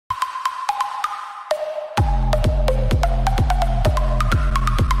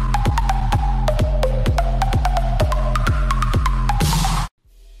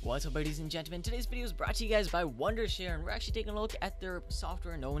What's up, ladies and gentlemen? Today's video is brought to you guys by Wondershare, and we're actually taking a look at their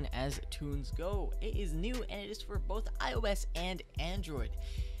software known as TunesGO. It is new and it is for both iOS and Android.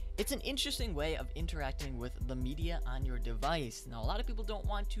 It's an interesting way of interacting with the media on your device. Now, a lot of people don't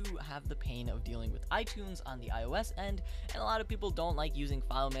want to have the pain of dealing with iTunes on the iOS end, and a lot of people don't like using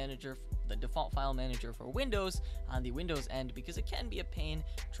File Manager, the default file manager for Windows on the Windows end, because it can be a pain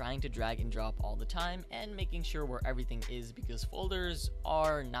trying to drag and drop all the time and making sure where everything is, because folders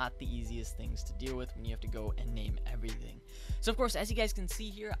are not the easiest things to deal with when you have to go and name everything. So of course, as you guys can see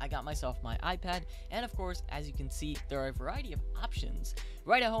here, I got myself my iPad, and of course, as you can see, there are a variety of options.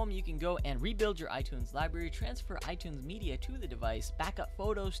 Right at home, you can go and rebuild your iTunes library, transfer iTunes media to the device, backup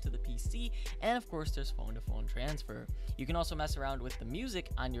photos to the PC, and of course, there's phone-to-phone transfer. You can also mess around with the music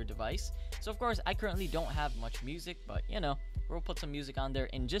on your device. So of course, I currently don't have much music, but you know, we'll put some music on there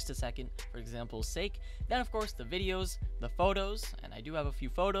in just a second, for example's sake. Then of course, the videos, the photos, and I do have a few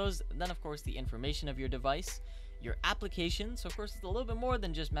photos, and then of course, the information of your device, your application. So of course, it's a little bit more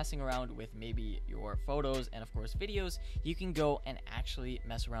than just messing around with maybe your photos and of course videos. You can go and actually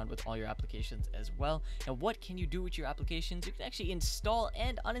mess around with all your applications as well. Now, what can you do with your applications? You can actually install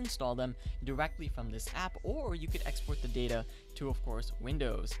and uninstall them directly from this app, or you could export the data to, of course,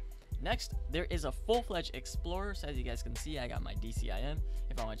 Windows. Next, there is a full-fledged Explorer. So as you guys can see, I got my DCIM.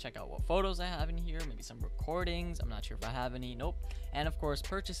 If I want to check out what photos I have in here, maybe some recordings, I'm not sure if I have any, nope. And of course,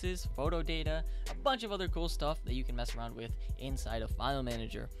 purchases, photo data, a bunch of other cool stuff that you can mess around with inside of File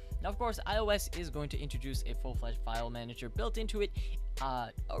Manager. Now, of course, iOS is going to introduce a full-fledged File Manager built into it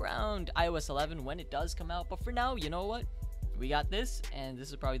around iOS 11 when it does come out. But for now, you know what? We got this, and this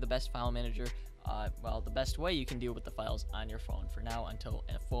is probably the best File Manager. Well, the best way you can deal with the files on your phone for now until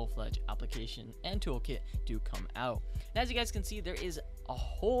a full-fledged application and toolkit do come out. And as you guys can see, there is a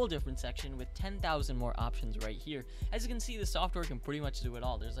whole different section with 10,000 more options right here. As you can see, the software can pretty much do it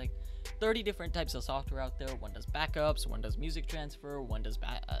all. There's like 30 different types of software out there. One does backups, one does music transfer, one does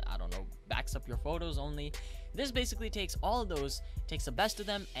backs up your photos only. This basically takes all of those, takes the best of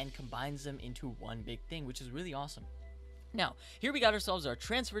them, and combines them into one big thing, which is really awesome. Now, here we got ourselves our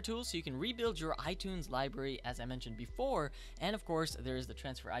transfer tool, so you can rebuild your iTunes library, as I mentioned before, and of course, there is the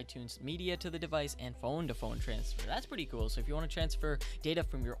transfer iTunes media to the device and phone-to-phone transfer. That's pretty cool. So if you want to transfer data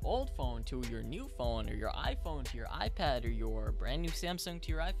from your old phone to your new phone, or your iPhone to your iPad, or your brand new Samsung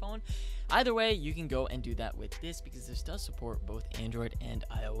to your iPhone, either way, you can go and do that with this, because this does support both Android and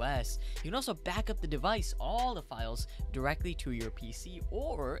iOS. You can also back up the device, all the files, directly to your PC,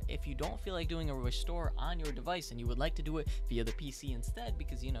 or if you don't feel like doing a restore on your device and you would like to do it via the PC instead,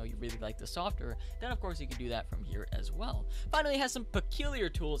 because you know you really like the software, then of course you can do that from here as well. Finally, it has some peculiar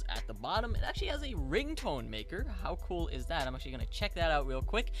tools at the bottom. It actually has a ringtone maker. How cool is that? I'm actually going to check that out real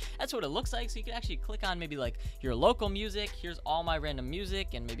quick. That's what it looks like. So you can actually click on maybe like your local music. Here's all my random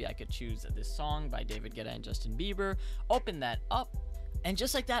music, and maybe I could choose this song by David Guetta and Justin Bieber. Open that up. And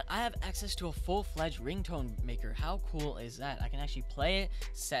just like that, I have access to a full-fledged ringtone maker. How cool is that? I can actually play it,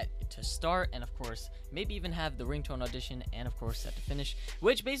 set it to start, and of course, maybe even have the ringtone audition, and of course, set to finish,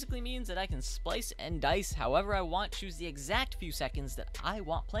 which basically means that I can splice and dice however I want, choose the exact few seconds that I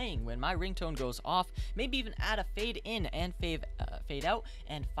want playing when my ringtone goes off, maybe even add a fade in and fade out,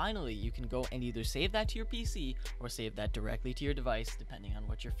 and finally, you can go and either save that to your PC or save that directly to your device, depending on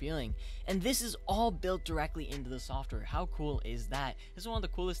what you're feeling. And this is all built directly into the software. How cool is that? This is one of the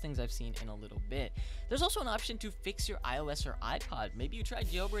coolest things I've seen in a little bit. There's also an option to fix your iOS or iPod. Maybe you tried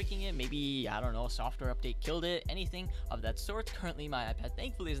jailbreaking it, maybe, I don't know, a software update killed it, anything of that sort. Currently, my iPad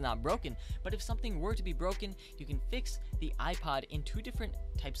thankfully is not broken, but if something were to be broken, you can fix the iPod in two different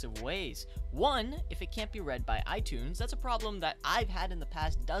types of ways. One, if it can't be read by iTunes. That's a problem that I've had in the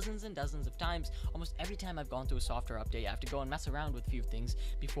past dozens and dozens of times. Almost every time I've gone through a software update, I have to go and mess around with a few things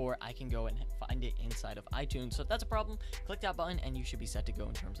before I can go and find it inside of iTunes. So if that's a problem, click that button and you should be set to go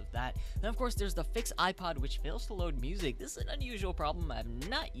in terms of that. Then of course, there's the fix iPod, which fails to load music. This is an unusual problem I've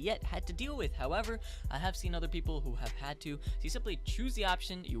not yet had to deal with. However, I have seen other people who have had to. So you simply choose the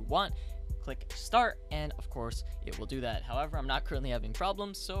option you want, click start, and of course it will do that. However, I'm not currently having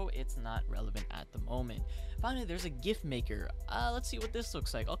problems, so it's not relevant at the moment. Finally, there's a GIF maker. Let's see what this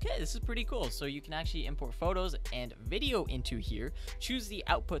looks like. Okay, this is pretty cool. So you can actually import photos and video into here, choose the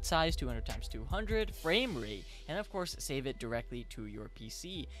output size 200x200, frame rate, and of course save it directly to your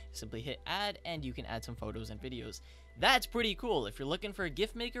PC. Simply hit add, and you can add some photos and videos. That's pretty cool. If you're looking for a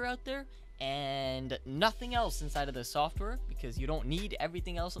GIF maker out there and nothing else inside of the software, because you don't need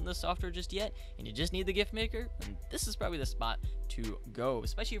everything else in the software just yet, and you just need the GIF maker, then this is probably the spot to go,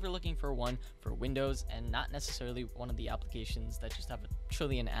 especially if you're looking for one for Windows and not necessarily one of the applications that just have a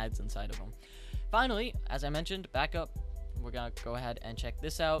trillion ads inside of them. Finally, as I mentioned, backup, we're gonna go ahead and check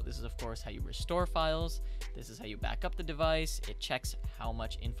this out. This is of course how you restore files. This is how you back up the device. It checks how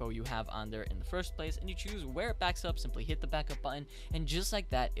much info you have on there in the first place, and you choose where it backs up. Simply hit the backup button, and just like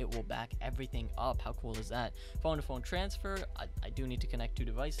that, it will back everything up. How cool is that? Phone to phone transfer. I do need to connect 2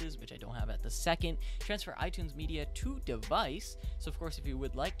 devices, which I don't have at the second. Transfer iTunes media to device. So of course, if you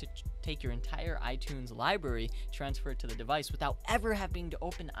would like to take your entire iTunes library, transfer it to the device without ever having to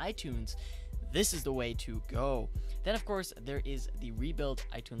open iTunes, this is the way to go. Then of course there is the rebuild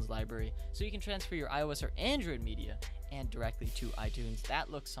iTunes library, so you can transfer your iOS or Android media and directly to iTunes. That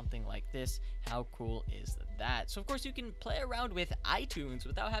looks something like this. How cool is that? So of course you can play around with iTunes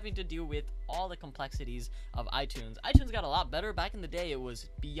without having to deal with all the complexities of iTunes. iTunes got a lot better. Back in the day it was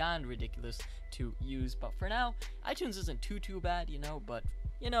beyond ridiculous to use, but for now iTunes isn't too bad, but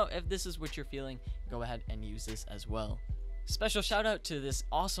if this is what you're feeling, go ahead and use this as well. Special shout out to this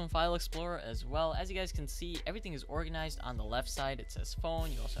awesome file explorer as well. As you guys can see, everything is organized on the left side. It says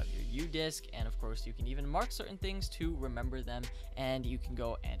phone. You also have your U-disk, and of course you can even mark certain things to remember them, and you can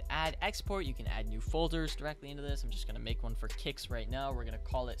go and add export. You can add new folders directly into this. I'm just going to make one for kicks right now. We're going to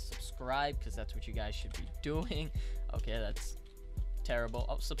call it subscribe because that's what you guys should be doing. Okay, that's terrible.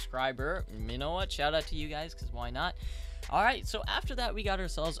 Oh, subscriber. You know what? Shout out to you guys, because why not? Alright, so after that we got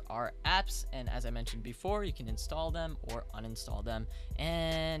ourselves our apps, and as I mentioned before, you can install them or uninstall them.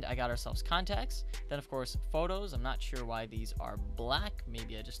 And I got ourselves contacts. Then of course photos. I'm not sure why these are black.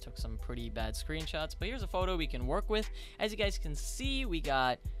 Maybe I just took some pretty bad screenshots, but here's a photo we can work with. As you guys can see, we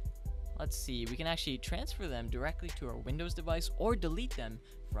got, let's see, we can actually transfer them directly to our Windows device or delete them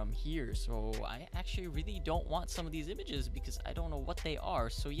from here. So I actually really don't want some of these images because I don't know what they are.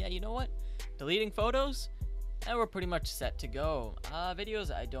 So yeah, you know what? Deleting photos, and we're pretty much set to go.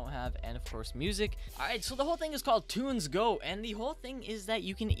 Videos I don't have, and of course music. Alright, so the whole thing is called TunesGO, and the whole thing is that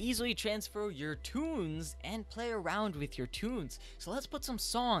you can easily transfer your tunes and play around with your tunes. So let's put some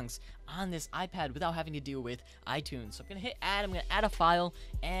songs on this iPad without having to deal with iTunes. So I'm gonna hit add, I'm gonna add a file,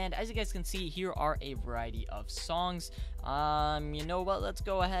 and as you guys can see, here are a variety of songs. You know what, let's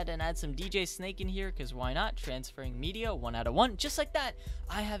go ahead and add some DJ Snake in here, because why not? Transferring media, 1 out of 1. Just like that,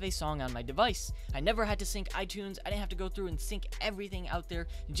 I have a song on my device. I never had to sync iTunes. I didn't have to go through and sync everything out there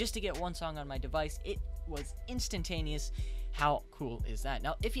just to get one song on my device. It was instantaneous. How cool is that?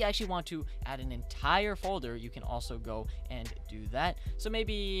 Now, if you actually want to add an entire folder, you can also go and do that. So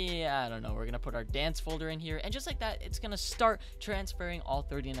maybe, I don't know, we're going to put our dance folder in here. And just like that, it's going to start transferring all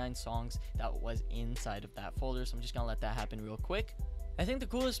 39 songs that was inside of that folder. So I'm just going to let that happen real quick. I think the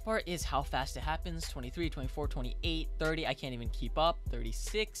coolest part is how fast it happens. 23, 24, 28, 30. I can't even keep up.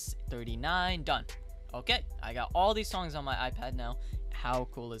 36, 39, done. Okay, I got all these songs on my iPad now. How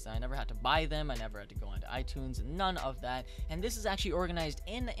cool is that? I never had to buy them. I never had to go onto iTunes. None of that. And this is actually organized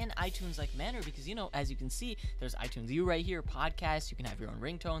in an iTunes-like manner because, as you can see, there's iTunes U right here, podcasts, you can have your own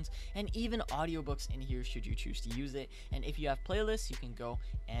ringtones, and even audiobooks in here should you choose to use it. And if you have playlists, you can go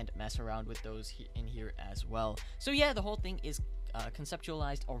and mess around with those in here as well. So yeah, the whole thing is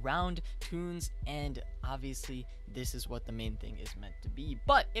conceptualized around tunes, and obviously this is what the main thing is meant to be.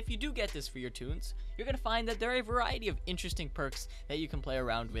 But if you do get this for your tunes, you're going to find that there are a variety of interesting perks that you can play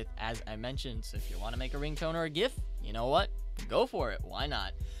around with, as I mentioned. So if you want to make a ringtone or a GIF, you know what? Go for it. Why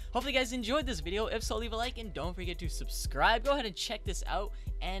not? Hopefully you guys enjoyed this video. If so, leave a like and don't forget to subscribe. Go ahead and check this out,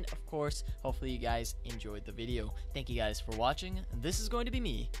 and of course, hopefully you guys enjoyed the video. Thank you guys for watching. This is going to be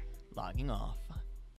me logging off.